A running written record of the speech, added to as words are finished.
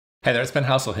Hey there, it's Ben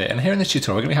Halsell here, and here in this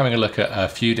tutorial we're going to be having a look at a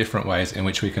few different ways in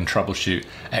which we can troubleshoot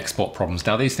export problems.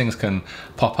 Now these things can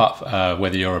pop up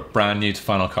whether you're brand new to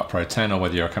Final Cut Pro 10 or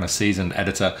whether you're a kind of seasoned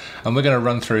editor, and we're going to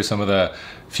run through some of the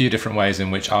few different ways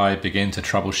in which I begin to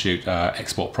troubleshoot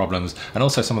export problems, and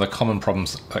also some of the common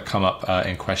problems that come up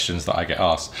in questions that I get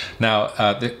asked. Now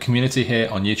the community here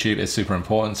on YouTube is super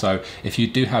important, so if you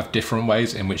do have different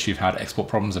ways in which you've had export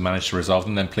problems and managed to resolve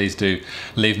them, then please do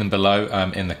leave them below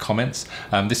in the comments.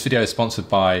 This video is sponsored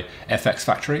by FX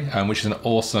Factory, which is an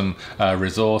awesome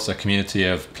resource, a community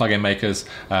of plugin makers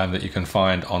that you can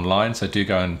find online, so do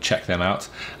go and check them out.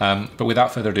 But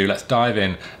without further ado, let's dive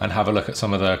in and have a look at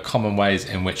some of the common ways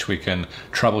in which we can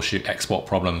troubleshoot export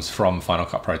problems from Final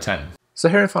Cut Pro 10. So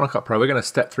here in Final Cut Pro, we're going to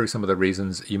step through some of the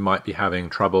reasons you might be having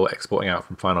trouble exporting out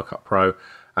from Final Cut Pro,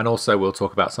 and also we'll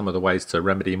talk about some of the ways to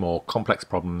remedy more complex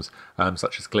problems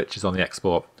such as glitches on the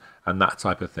export and that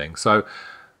type of thing. So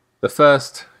the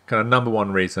first kind of number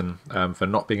one reason for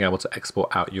not being able to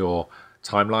export out your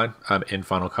timeline in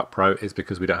Final Cut Pro is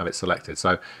because we don't have it selected.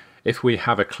 So if we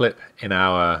have a clip in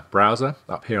our browser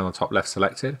up here on the top left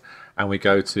selected, and we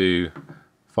go to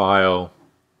File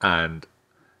and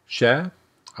Share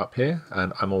up here,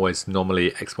 and I'm always normally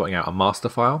exporting out a master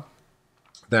file,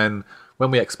 then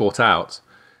when we export out,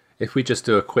 if we just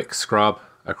do a quick scrub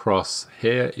across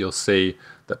here, you'll see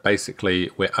that basically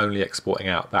we're only exporting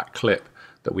out that clip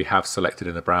that we have selected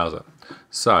in the browser.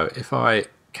 So if I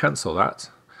cancel that,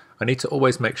 I need to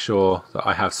always make sure that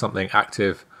I have something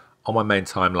active on my main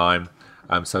timeline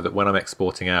so that when I'm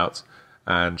exporting out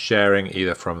and sharing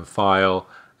either from File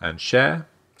and Share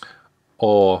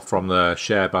or from the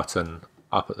Share button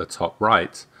up at the top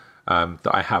right, that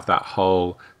I have that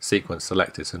whole sequence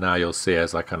selected. So now you'll see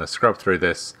as I kind of scrub through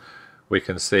this, we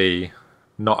can see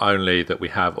not only that we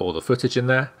have all the footage in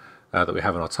there that we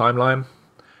have in our timeline,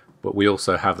 but we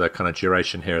also have the kind of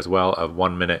duration here as well of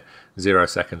 1 minute, 0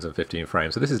 seconds and 15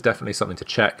 frames. So this is definitely something to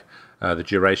check, the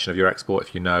duration of your export.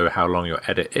 If you know how long your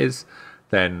edit is,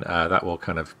 then that will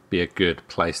kind of be a good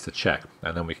place to check.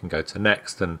 And then we can go to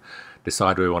next and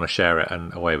decide where we want to share it,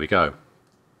 and away we go.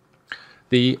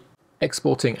 The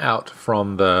exporting out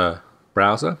from the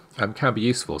browser can be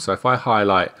useful. So if I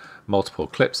highlight multiple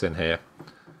clips in here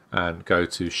and go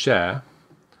to Share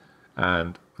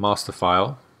and Master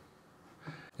File,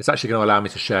 it's actually going to allow me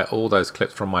to share all those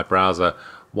clips from my browser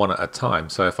one at a time.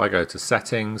 So if I go to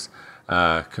Settings,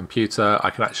 Computer,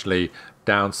 I can actually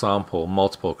downsample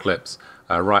multiple clips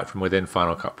right from within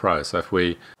Final Cut Pro. So if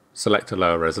we select a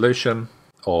lower resolution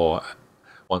or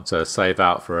want to save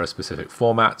out for a specific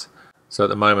format, so at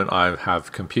the moment I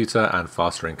have Computer and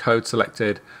Faster Encode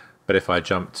selected, but if I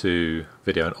jump to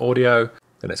Video and Audio,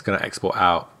 then it's going to export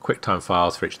out QuickTime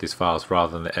files for each of these files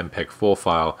rather than the MPEG-4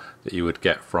 file that you would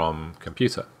get from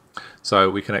Computer. So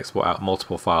we can export out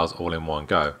multiple files all in one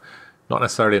go. Not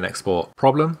necessarily an export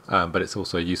problem, but it's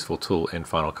also a useful tool in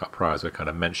Final Cut Pro as we're kind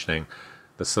of mentioning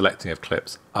the selecting of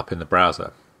clips up in the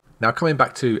browser. Now coming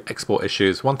back to export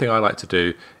issues, one thing I like to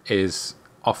do is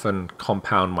often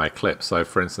compound my clips. So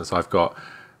for instance, I've got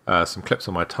some clips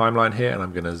on my timeline here, and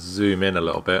I'm going to zoom in a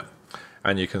little bit,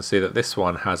 and you can see that this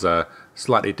one has a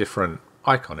slightly different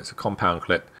icon. It's a compound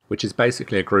clip, which is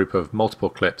basically a group of multiple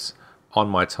clips on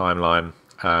my timeline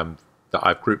that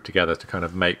I've grouped together to kind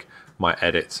of make my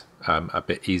edit a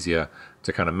bit easier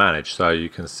to kind of manage. So you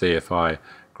can see if I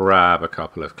grab a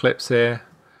couple of clips here,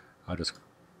 I'll just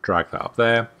drag that up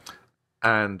there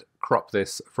and crop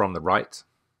this from the right.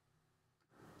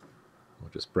 We'll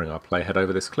just bring our playhead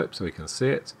over this clip so we can see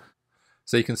it.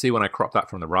 So you can see when I crop that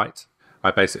from the right,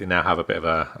 I basically now have a bit of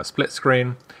a split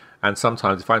screen, and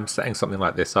sometimes if I'm setting something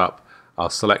like this up, I'll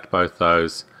select both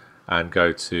those and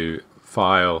go to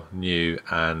File, New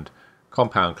and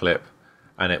Compound Clip,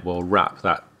 and it will wrap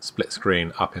that split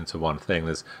screen up into one thing.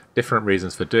 There's different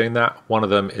reasons for doing that. One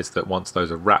of them is that once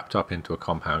those are wrapped up into a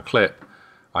compound clip,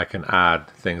 I can add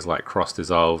things like cross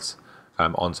dissolves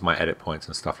onto my edit points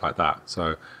and stuff like that.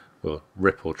 So we'll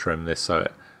ripple trim this so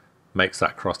it makes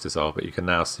that cross dissolve, but you can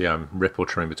now see I'm ripple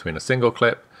trimming between a single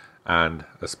clip and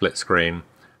a split screen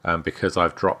because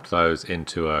I've dropped those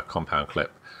into a compound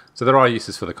clip. So there are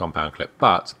uses for the compound clip,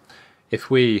 but if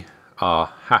we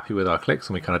are happy with our clicks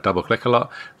and we kind of double click a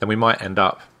lot, then we might end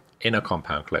up in a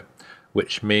compound clip,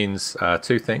 which means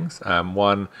two things.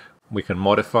 One, we can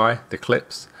modify the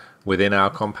clips within our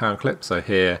compound clip. So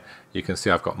here you can see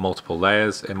I've got multiple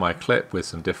layers in my clip with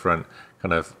some different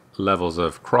kind of levels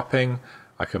of cropping.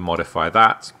 I can modify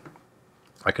that.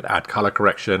 I could add color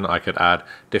correction. I could add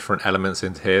different elements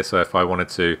into here. So if I wanted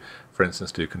to, for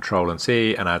instance, do Control and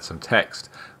T and add some text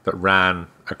that ran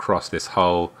across this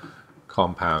whole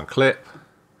compound clip,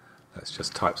 let's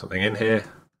just type something in here.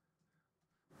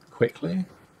 quickly.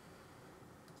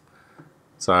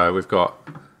 So we've got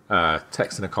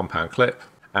text in a compound clip,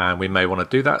 and we may want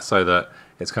to do that so that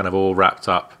it's kind of all wrapped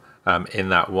up in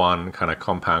that one kind of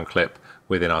compound clip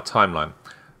within our timeline.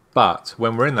 But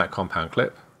when we're in that compound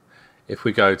clip, if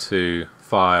we go to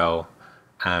File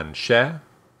and Share,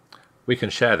 we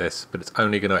can share this, but it's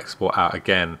only going to export out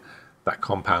again that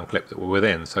compound clip that we're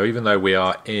within. So even though we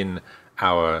are in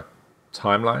our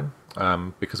timeline,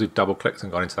 because we've double clicked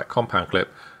and gone into that compound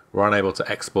clip, we're unable to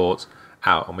export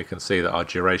out, and we can see that our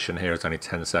duration here is only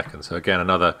 10 seconds. So again,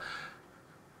 another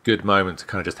good moment to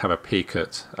kind of just have a peek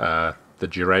at the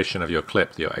duration of your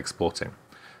clip that you're exporting.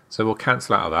 So we'll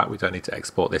cancel out of that. We don't need to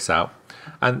export this out.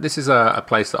 And this is a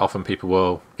place that often people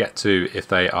will get to if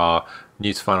they are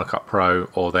new to Final Cut Pro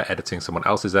or they're editing someone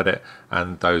else's edit,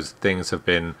 and those things have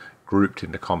been grouped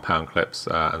into compound clips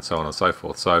and so on and so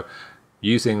forth. So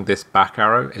using this back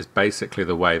arrow is basically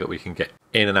the way that we can get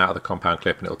in and out of the compound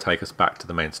clip, and it'll take us back to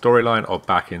the main storyline or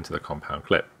back into the compound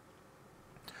clip.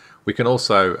 We can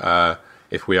also,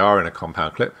 if we are in a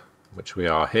compound clip, which we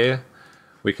are here,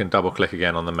 we can double click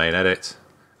again on the main edit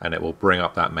and it will bring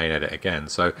up that main edit again.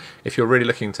 So if you're really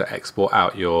looking to export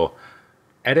out your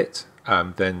edit,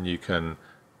 then you can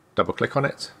double click on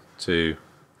it to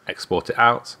export it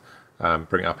out,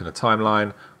 bring it up in the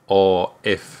timeline. Or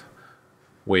if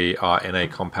we are in a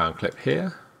compound clip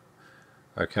here,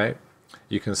 okay,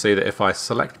 you can see that if I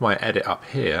select my edit up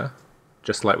here,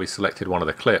 just like we selected one of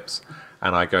the clips,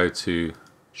 and I go to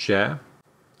Share,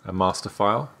 a master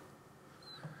file,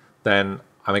 then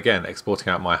I'm again exporting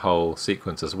out my whole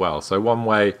sequence as well. So one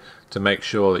way to make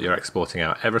sure that you're exporting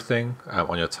out everything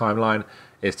on your timeline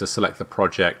is to select the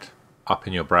project up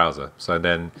in your browser. So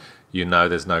then you know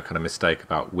there's no kind of mistake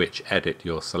about which edit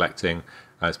you're selecting,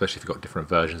 especially if you've got different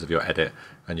versions of your edit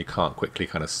and you can't quickly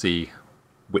kind of see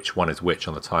which one is which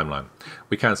on the timeline.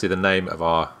 We can see the name of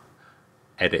our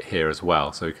edit here as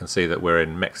well. So we can see that we're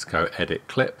in Mexico edit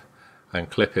clip, and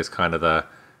clip is kind of the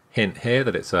hint here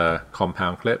that it's a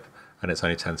compound clip and it's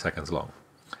only 10 seconds long.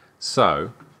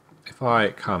 So if I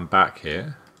come back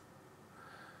here,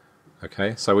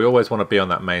 okay, so we always want to be on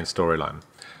that main storyline.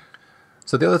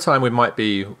 So the other time we might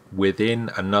be within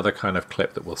another kind of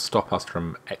clip that will stop us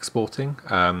from exporting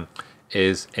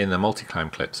is in the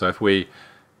multicam clip. So if we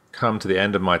come to the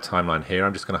end of my timeline here,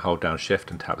 I'm just going to hold down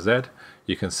Shift and tap Z.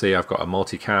 You can see I've got a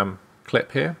multicam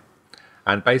clip here,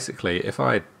 and basically if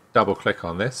I double click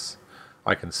on this,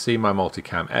 I can see my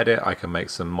multicam edit. I can make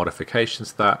some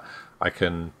modifications to that. I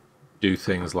can do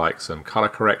things like some color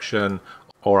correction,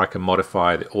 or I can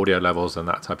modify the audio levels and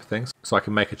that type of thing. So I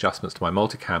can make adjustments to my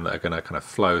multicam that are going to kind of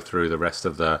flow through the rest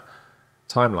of the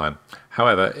timeline.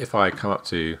 However, if I come up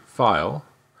to File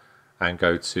and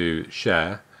go to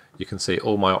Share, you can see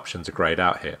all my options are grayed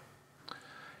out here.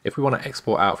 If we want to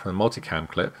export out from a multicam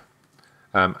clip,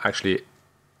 actually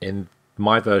in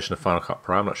my version of Final Cut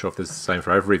Pro, I'm not sure if this is the same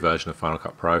for every version of Final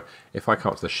Cut Pro, if I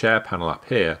come up to the Share panel up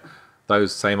here,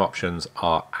 those same options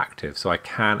are active. So I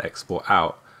can export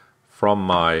out from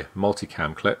my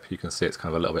multicam clip. You can see it's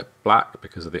kind of a little bit black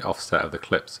because of the offset of the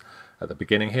clips at the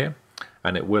beginning here,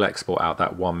 and it will export out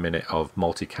that 1 minute of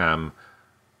multicam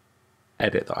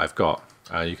edit that I've got.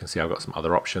 You can see I've got some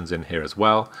other options in here as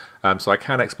well. So I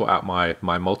can export out my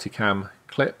multicam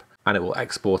clip, and it will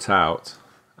export out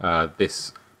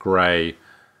this grey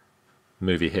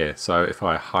movie here. So if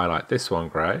I highlight this one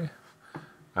grey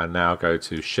and now go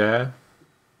to Share,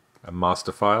 a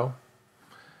master file,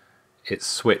 it's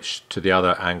switched to the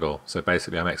other angle. So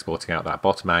basically I'm exporting out that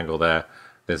bottom angle there.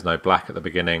 There's no black at the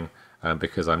beginning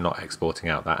because I'm not exporting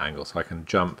out that angle. So I can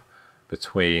jump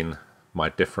between my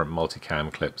different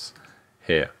multicam clips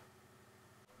here.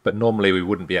 But normally we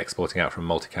wouldn't be exporting out from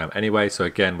multicam anyway. So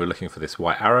again, we're looking for this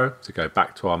white arrow to go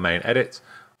back to our main edit.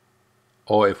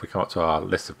 Or if we come up to our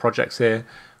list of projects here,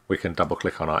 we can double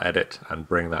click on our edit and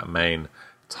bring that main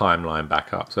timeline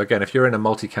back up. So again, if you're in a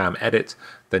multicam edit,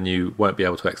 then you won't be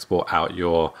able to export out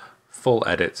your full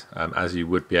edit as you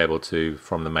would be able to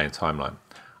from the main timeline.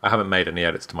 I haven't made any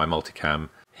edits to my multicam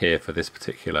here for this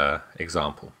particular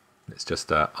example. It's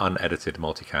just an unedited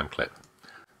multicam clip.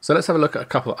 So let's have a look at a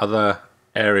couple of other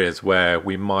areas where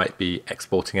we might be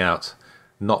exporting out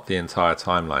not the entire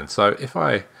timeline. So if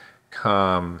I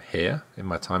come here in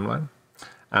my timeline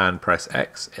and press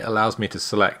X, it allows me to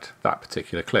select that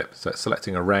particular clip. So it's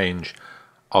selecting a range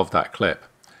of that clip.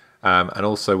 And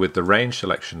also with the range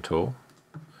selection tool,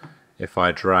 if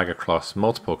I drag across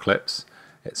multiple clips,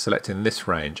 it's selecting this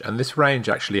range. And this range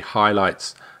actually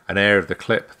highlights an area of the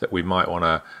clip that we might want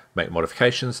to make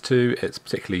modifications to. It's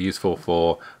particularly useful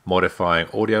for modifying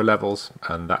audio levels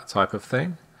and that type of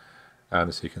thing.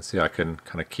 So you can see I can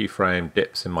kind of keyframe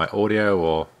dips in my audio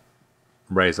or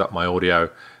raise up my audio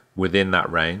within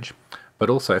that range. But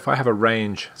also if I have a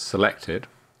range selected,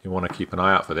 you want to keep an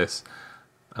eye out for this,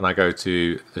 and I go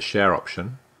to the share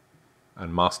option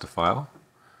and master file,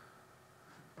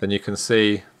 then you can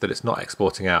see that it's not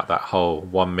exporting out that whole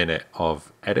 1 minute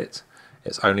of edit.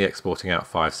 It's only exporting out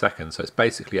 5 seconds. So it's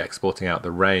basically exporting out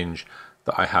the range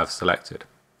that I have selected,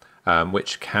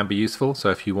 which can be useful. So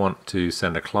if you want to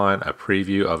send a client a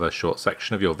preview of a short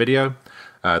section of your video,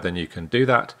 then you can do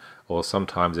that. Or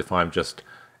sometimes if I'm just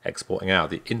exporting out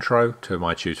the intro to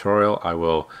my tutorial, I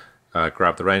will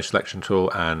grab the range selection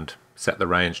tool and set the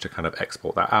range to kind of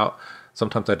export that out.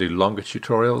 Sometimes I do longer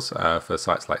tutorials for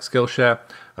sites like Skillshare,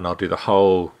 and I'll do the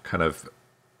whole kind of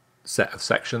set of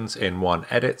sections in one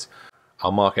edit.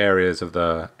 I'll mark areas of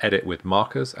the edit with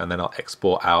markers, and then I'll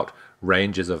export out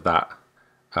ranges of that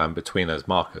between those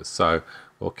markers. So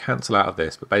we'll cancel out of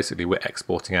this, but basically we're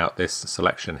exporting out this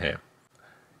selection here.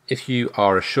 If you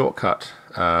are a shortcut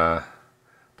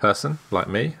person like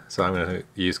me, so I'm going to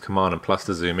use Command and plus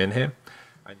to zoom in here,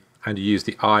 and you use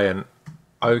the I and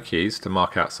O keys to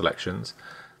mark out selections,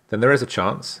 then there is a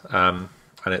chance, and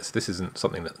this isn't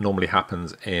something that normally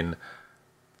happens in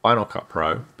Final Cut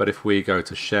Pro, but if we go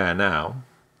to share now,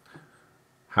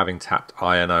 having tapped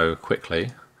I and O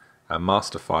quickly, and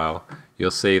master file, you'll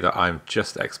see that I'm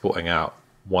just exporting out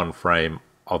 1 frame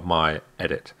of my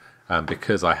edit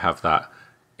because I have that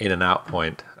in and out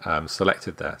point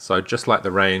selected there. So just like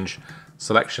the range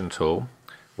selection tool,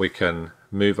 we can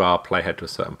move our playhead to a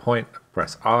certain point,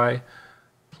 press I,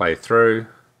 play through,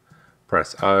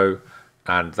 press O,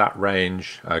 and that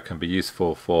range can be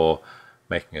useful for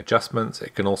making adjustments.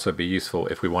 It can also be useful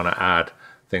if we want to add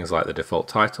things like the default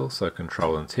title, so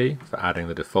Control and T for adding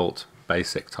the default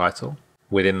basic title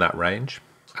within that range.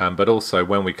 But also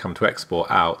when we come to export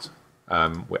out,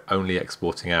 we're only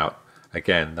exporting out,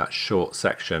 again, that short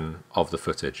section of the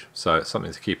footage. So it's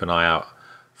something to keep an eye out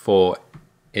for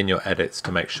in your edits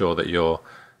to make sure that you're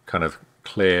kind of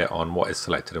clear on what is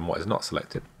selected and what is not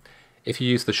selected. If you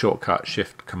use the shortcut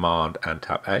Shift Command and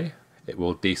tap A, it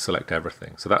will deselect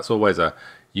everything. So that's always a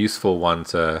useful one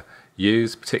to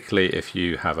use, particularly if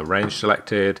you have a range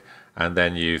selected and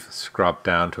then you've scrubbed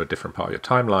down to a different part of your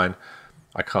timeline.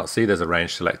 I can't see there's a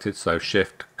range selected, so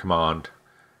Shift Command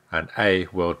and A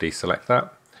will deselect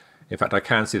that. In fact, I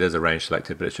can see there's a range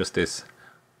selected, but it's just this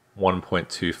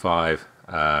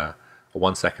 1.25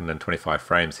 1 second and 25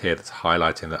 frames here that's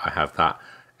highlighting that I have that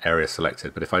area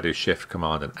selected. But if I do Shift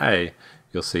Command and A,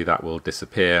 you'll see that will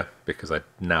disappear because I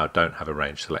now don't have a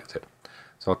range selected.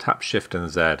 So I'll tap Shift and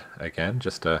Z again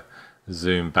just to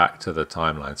zoom back to the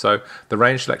timeline. So the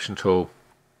range selection tool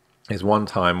is one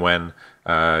time when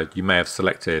you may have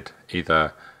selected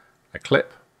either a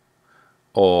clip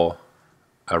or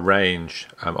a range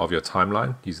of your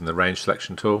timeline using the range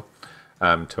selection tool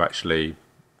to actually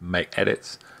make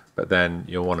edits, but then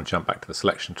you'll want to jump back to the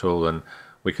selection tool, and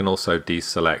we can also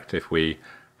deselect if we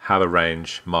have a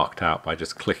range marked out by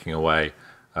just clicking away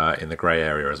in the gray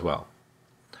area as well.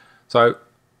 So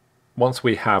once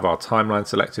we have our timeline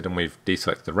selected and we've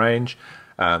deselected the range,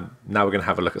 now we're going to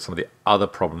have a look at some of the other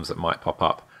problems that might pop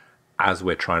up as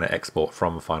we're trying to export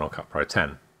from Final Cut Pro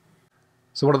 10.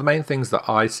 So one of the main things that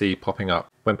I see popping up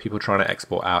when people are trying to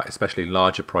export out, especially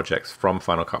larger projects from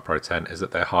Final Cut Pro 10, is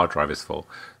that their hard drive is full.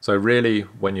 So really,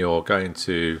 when you're going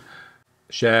to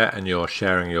share and you're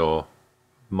sharing your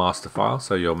master file,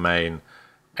 so your main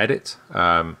edit,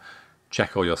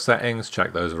 check all your settings,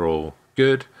 check those are all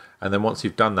good. And then once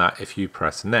you've done that, if you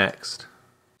press next,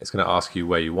 it's going to ask you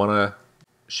where you want to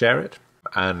share it.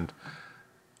 And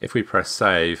if we press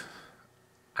save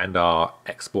and our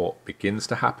export begins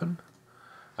to happen,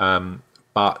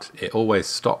 but it always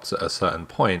stops at a certain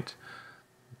point,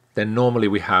 then normally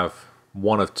we have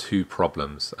one of two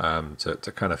problems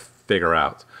to kind of figure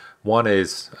out. One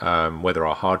is whether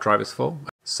our hard drive is full.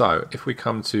 So if we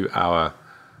come to our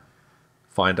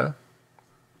Finder,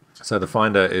 so the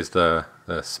Finder is the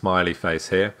smiley face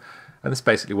here, and this is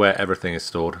basically where everything is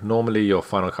stored. Normally your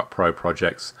Final Cut Pro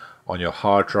projects on your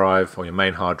hard drive or your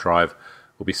main hard drive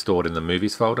will be stored in the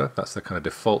movies folder. That's the kind of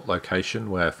default location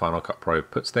where Final Cut Pro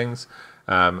puts things.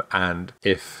 And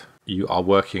if you are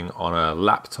working on a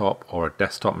laptop or a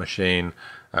desktop machine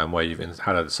where you've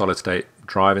had a solid state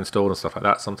drive installed and stuff like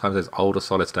that, sometimes those older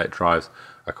solid state drives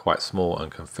are quite small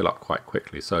and can fill up quite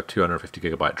quickly. So a 250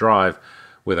 gigabyte drive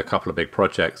with a couple of big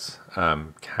projects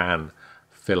can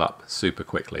fill up super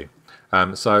quickly.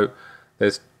 So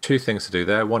there's two things to do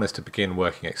there. One is to begin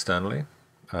working externally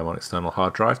on external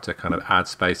hard drive to kind of add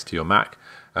space to your Mac.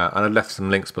 And I left some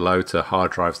links below to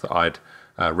hard drives that I'd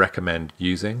recommend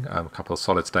using, a couple of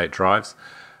solid state drives.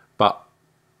 But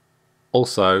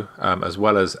Also, as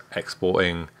well as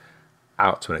exporting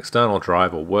out to an external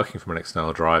drive or working from an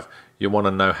external drive, you want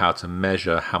to know how to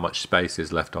measure how much space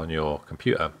is left on your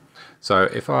computer. So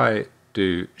if I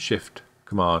do Shift,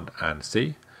 Command and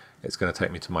C, it's going to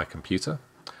take me to my computer,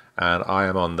 and I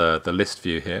am on the list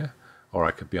view here, or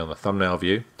I could be on the thumbnail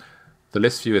view. The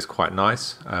list view is quite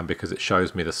nice because it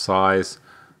shows me the size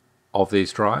of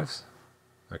these drives.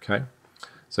 Okay,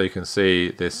 so you can see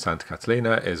this Santa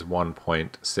Catalina is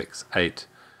 1.68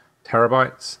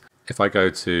 terabytes. If I go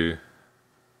to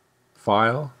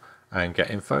File and Get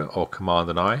Info, or Command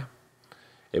and I,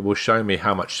 it will show me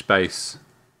how much space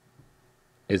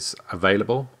is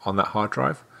available on that hard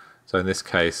drive. So in this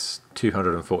case,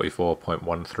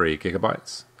 244.13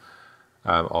 gigabytes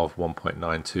of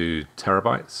 1.92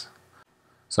 terabytes.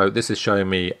 So this is showing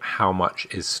me how much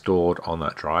is stored on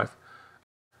that drive.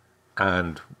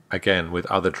 And again, with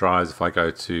other drives, if I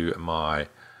go to my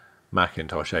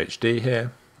Macintosh HD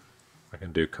here, I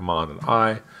can do Command and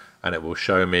I, and it will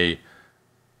show me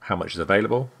how much is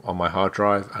available on my hard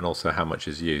drive and also how much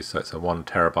is used. So it's a 1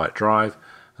 terabyte drive,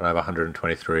 and I have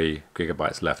 123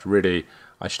 gigabytes left. Really,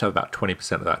 I should have about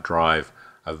 20% of that drive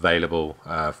available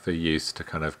for use to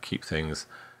kind of keep things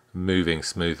moving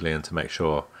smoothly and to make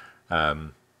sure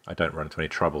I don't run into any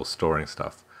trouble storing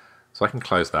stuff. So I can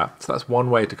close that. So that's one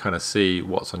way to kind of see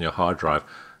what's on your hard drive.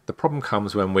 The problem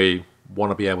comes when we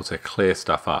want to be able to clear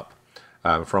stuff up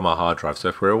from our hard drive. So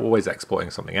if we're always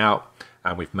exporting something out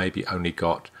and we've maybe only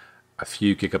got a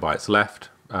few gigabytes left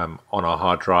on our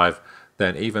hard drive,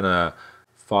 then even a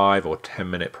 5 or 10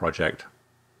 minute project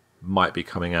might be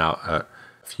coming out at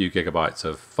a few gigabytes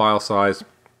of file size.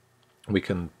 We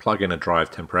can plug in a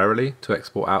drive temporarily to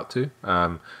export out to.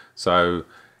 So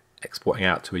exporting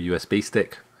out to a USB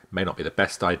stick may not be the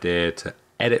best idea to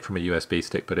edit from a USB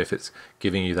stick, but if it's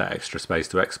giving you that extra space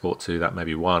to export to, that may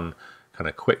be one kind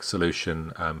of quick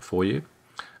solution for you.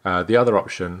 The other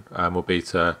option will be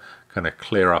to kind of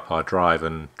clear up our drive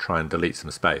and try and delete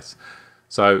some space.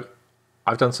 So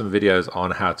I've done some videos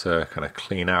on how to kind of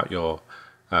clean out your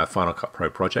Final Cut Pro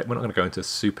project. We're not going to go into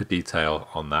super detail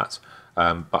on that,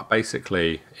 but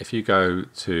basically if you go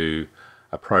to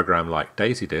a program like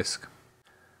DaisyDisk,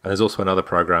 and there's also another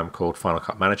program called Final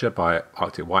Cut Manager by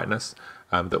Arctic Whiteness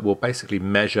that will basically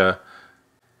measure,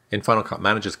 in Final Cut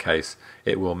Manager's case,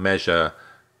 it will measure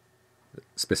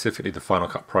specifically the Final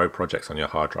Cut Pro projects on your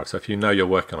hard drive. So if you know you're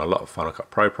working on a lot of Final Cut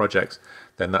Pro projects,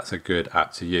 then that's a good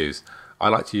app to use. I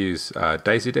like to use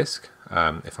DaisyDisk.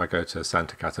 If I go to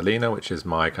Santa Catalina, which is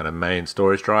my kind of main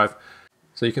storage drive,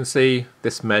 so you can see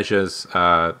this measures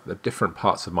the different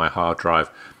parts of my hard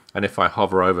drive. And if I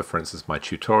hover over, for instance, my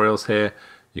tutorials here,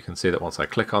 you can see that once I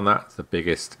click on that, it's the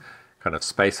biggest kind of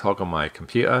space hog on my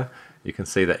computer. You can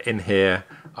see that in here,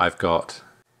 I've got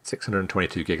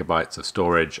 622 gigabytes of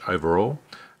storage overall.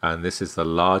 And this is the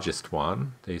largest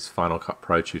one, these Final Cut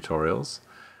Pro tutorials.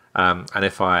 And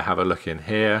if I have a look in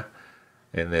here,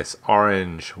 in this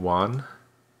orange one,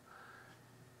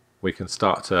 we can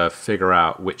start to figure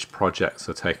out which projects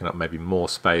are taking up maybe more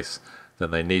space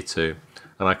than they need to.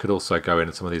 And I could also go in,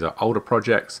 and some of these are older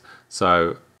projects,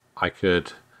 so I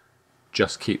could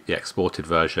just keep the exported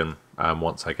version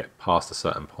once I get past a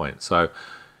certain point. So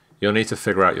you'll need to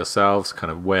figure out yourselves kind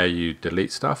of where you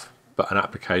delete stuff, but an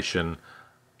application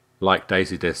like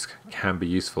DaisyDisk can be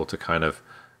useful to kind of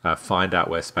find out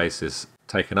where space is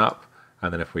taken up.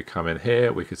 And then if we come in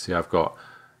here, we can see I've got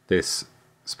this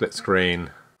split screen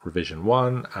revision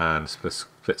 1 and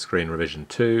split screen revision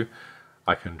 2.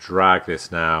 I can drag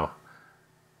this now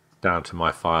down to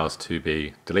my files to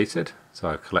be deleted. So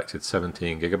I've collected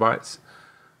 17 gigabytes.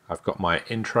 I've got my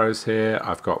intros here.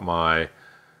 I've got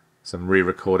some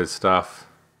re-recorded stuff.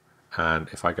 And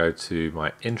if I go to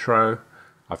my intro,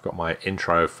 I've got my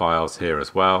intro files here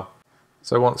as well.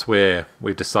 So once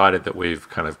we've decided that we've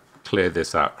kind of cleared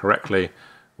this out correctly,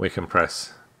 we can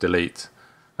press delete,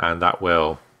 and that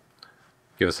will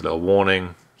give us a little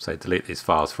warning, say delete these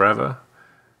files forever,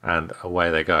 and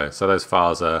away they go. So those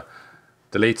files are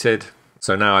deleted.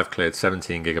 So now I've cleared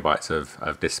 17 gigabytes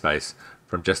of disk space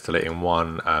from just deleting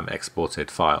one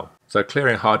exported file. So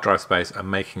clearing hard drive space and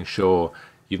making sure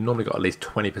you've normally got at least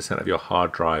 20% of your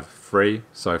hard drive free.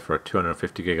 So for a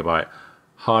 250 gigabyte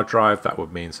hard drive, that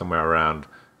would mean somewhere around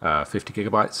 50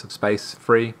 gigabytes of space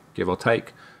free, give or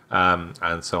take,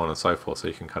 and so on and so forth. So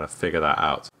you can kind of figure that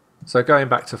out. So going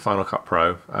back to Final Cut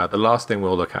Pro, the last thing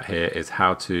we'll look at here is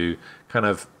how to kind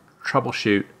of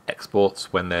troubleshoot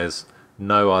exports when there's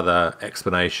no other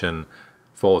explanation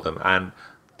for them. And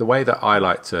the way that I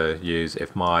like to use,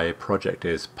 if my project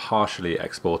is partially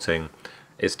exporting,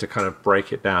 is to kind of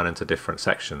break it down into different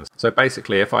sections. So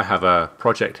basically, if I have a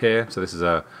project here, so this is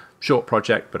a short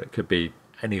project, but it could be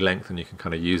any length, and you can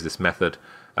kind of use this method.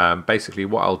 Basically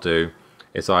what I'll do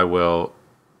is I will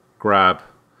grab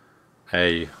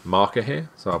a marker here.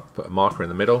 So I'll put a marker in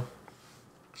the middle.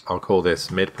 I'll call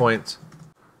this midpoint.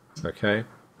 Okay.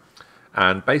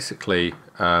 And basically,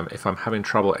 if I'm having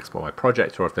trouble exporting my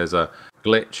project, or if there's a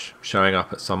glitch showing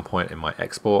up at some point in my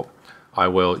export, I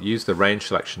will use the range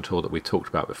selection tool that we talked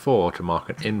about before to mark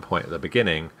an in point at the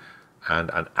beginning and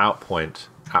an out point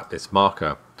at this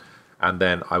marker. And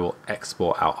then I will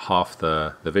export out half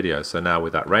the video. So now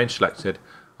with that range selected,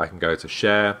 I can go to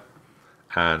share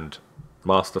and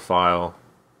master file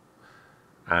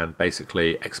and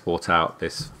basically export out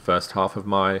this first half of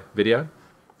my video.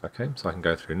 Okay, so I can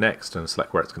go through next and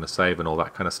select where it's going to save and all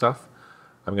that kind of stuff.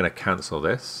 I'm going to cancel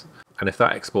this. And if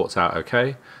that exports out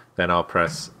okay, then I'll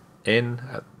press in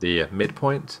at the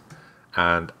midpoint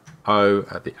and O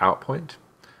at the out point.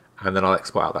 And then I'll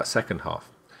export out that second half.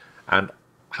 And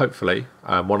hopefully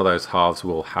one of those halves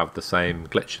will have the same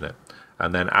glitch in it.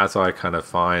 And then as I kind of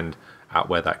find out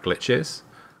where that glitch is,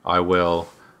 I will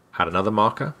add another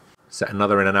marker, set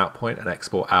another in and out point, and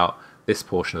export out this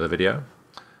portion of the video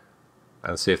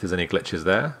and see if there's any glitches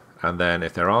there. And then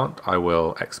if there aren't, I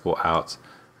will export out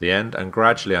the end, and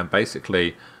gradually I'm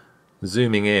basically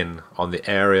zooming in on the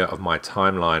area of my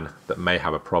timeline that may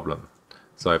have a problem.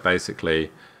 So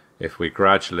basically, if we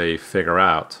gradually figure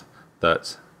out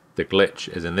that the glitch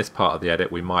is in this part of the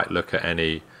edit, we might look at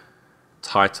any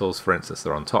titles, for instance, that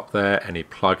are on top there, any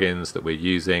plugins that we're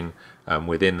using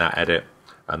within that edit,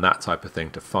 and that type of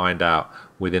thing, to find out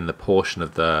within the portion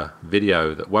of the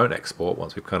video that won't export,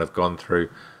 once we've kind of gone through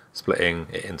splitting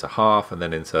it into half and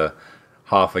then into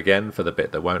half again for the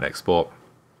bit that won't export,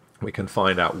 we can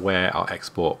find out where our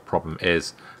export problem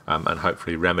is and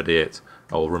hopefully remedy it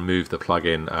or remove the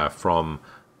plugin from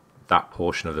that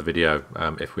portion of the video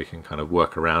if we can kind of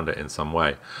work around it in some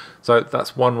way. So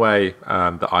that's one way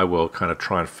that I will kind of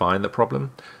try and find the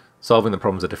problem. Solving the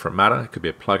problem is a different matter. It could be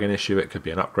a plugin issue, it could be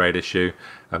an upgrade issue,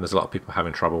 and there's a lot of people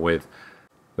having trouble with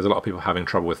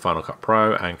Final Cut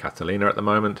Pro and Catalina at the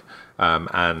moment,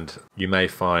 and you may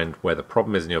find where the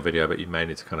problem is in your video, but you may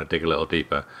need to kind of dig a little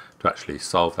deeper to actually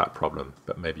solve that problem.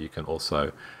 But maybe you can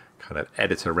also kind of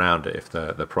edit around it if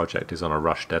the project is on a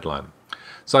rush deadline.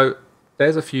 So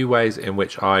there's a few ways in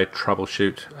which I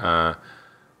troubleshoot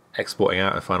exporting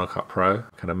out in Final Cut Pro,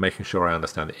 kind of making sure I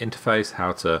understand the interface,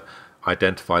 how to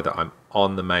identify that I'm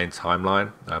on the main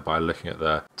timeline by looking at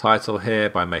the title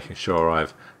here, by making sure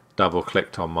I've double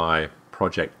clicked on my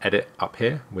project edit up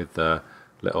here with the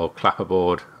little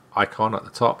clapperboard icon at the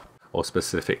top, or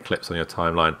specific clips on your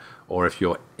timeline, or if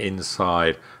you're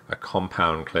inside a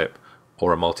compound clip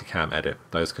or a multicam edit.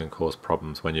 Those can cause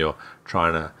problems when you're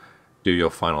trying to do your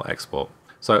final export.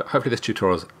 So hopefully this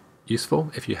tutorial is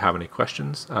useful. If you have any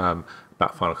questions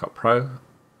about Final Cut Pro,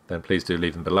 then please do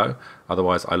leave them below.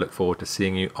 Otherwise, I look forward to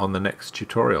seeing you on the next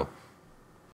tutorial.